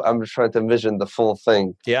now. But I'm just trying to envision the full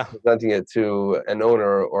thing. Yeah. Presenting it to an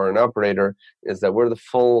owner or an operator is that we're the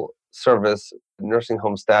full service nursing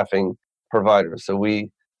home staffing provider. So we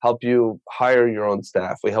help you hire your own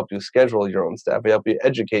staff. We help you schedule your own staff. We help you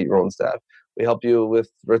educate your own staff. We help you with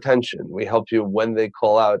retention. We help you when they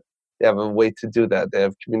call out. They have a way to do that. They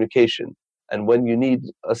have communication. And when you need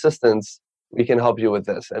assistance, we can help you with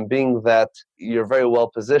this. And being that you're very well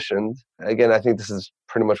positioned, again, I think this is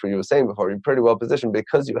pretty much what you were saying before, you're pretty well positioned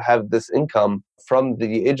because you have this income from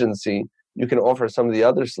the agency. You can offer some of the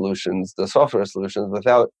other solutions, the software solutions,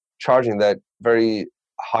 without charging that very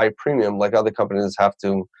high premium like other companies have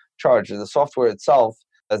to charge. The software itself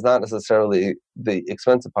is not necessarily the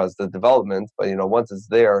expensive part, it's the development, but once it's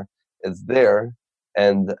there,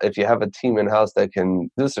 And if you have a team in-house that can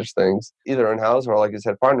do such things, either in-house or, like you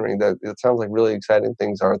said, partnering, that it sounds like really exciting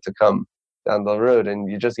things are to come down the road, and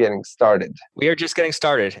you're just getting started. We are just getting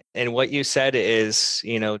started. And what you said is,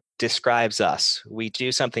 describes us. We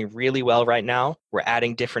do something really well right now. We're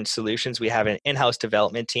adding different solutions. We have an in-house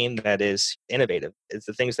development team that is innovative. It's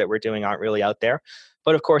the things that we're doing aren't really out there.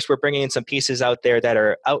 But of course, we're bringing in some pieces out there that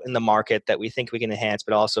are out in the market that we think we can enhance,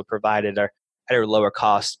 but also provided at a lower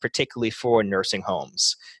cost, particularly for nursing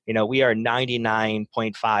homes. We are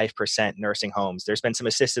 99.5% nursing homes. There's been some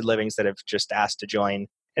assisted livings that have just asked to join,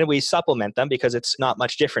 and we supplement them because it's not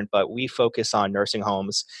much different, but we focus on nursing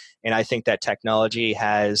homes. And I think that technology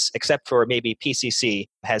has, except for maybe PCC,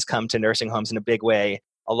 has come to nursing homes in a big way.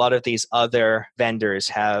 A lot of these other vendors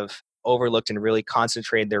have overlooked and really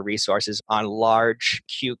concentrated their resources on large,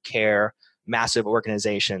 acute care, massive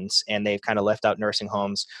organizations, and they've kind of left out nursing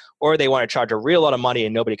homes, or they want to charge a real lot of money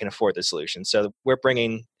and nobody can afford the solution. So we're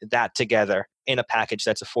bringing that together in a package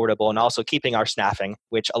that's affordable and also keeping our staffing,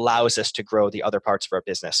 which allows us to grow the other parts of our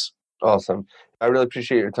business. Awesome. I really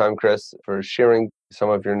appreciate your time, Chris, for sharing some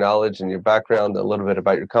of your knowledge and your background, a little bit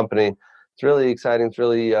about your company. It's really exciting. It's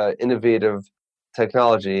really innovative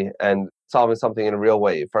technology and solving something in a real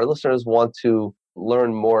way. If our listeners want to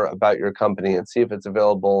learn more about your company and see if it's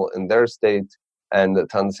available in their state and to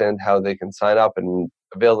understand how they can sign up and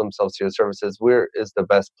avail themselves to your services, where is the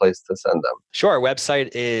best place to send them? Sure. Our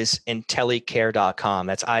website is Intelycare.com.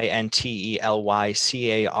 That's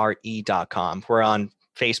Intelycare.com. We're on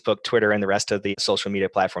Facebook, Twitter, and the rest of the social media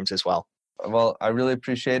platforms as well. Well, I really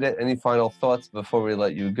appreciate it. Any final thoughts before we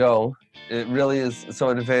let you go? It really is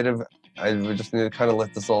so innovative. We just need to kind of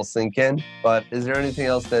let this all sink in. But is there anything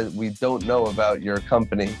else that we don't know about your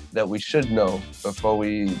company that we should know before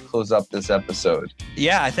we close up this episode?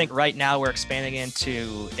 Yeah, I think right now we're expanding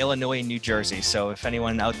into Illinois and New Jersey. So if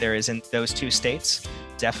anyone out there is in those two states,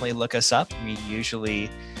 definitely look us up. We usually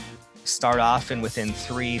start off, and within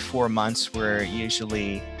 3-4 months, we're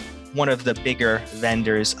usually one of the bigger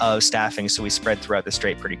vendors of staffing, so we spread throughout the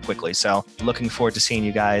state pretty quickly. So looking forward to seeing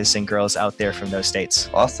you guys and girls out there from those states.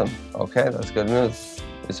 Awesome. Okay, that's good news.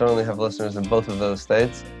 We certainly have listeners in both of those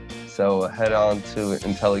states. So head on to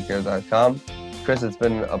Intelycare.com. Chris, it's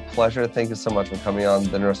been a pleasure. Thank you so much for coming on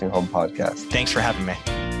the Nursing Home Podcast. Thanks for having me.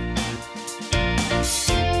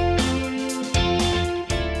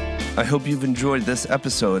 I hope you've enjoyed this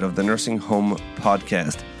episode of the Nursing Home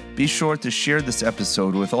Podcast. Be sure to share this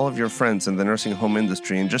episode with all of your friends in the nursing home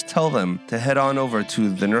industry and just tell them to head on over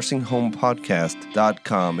to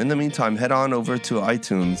thenursinghomepodcast.com. In the meantime, head on over to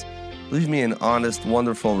iTunes. Leave me an honest,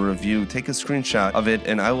 wonderful review. Take a screenshot of it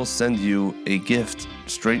and I will send you a gift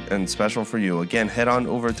straight and special for you. Again, head on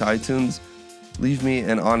over to iTunes. Leave me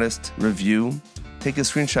an honest review. Take a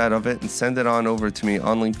screenshot of it and send it on over to me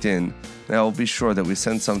on LinkedIn. And I will be sure that we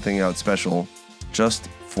send something out special just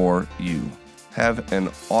for you. Have an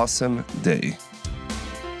awesome day.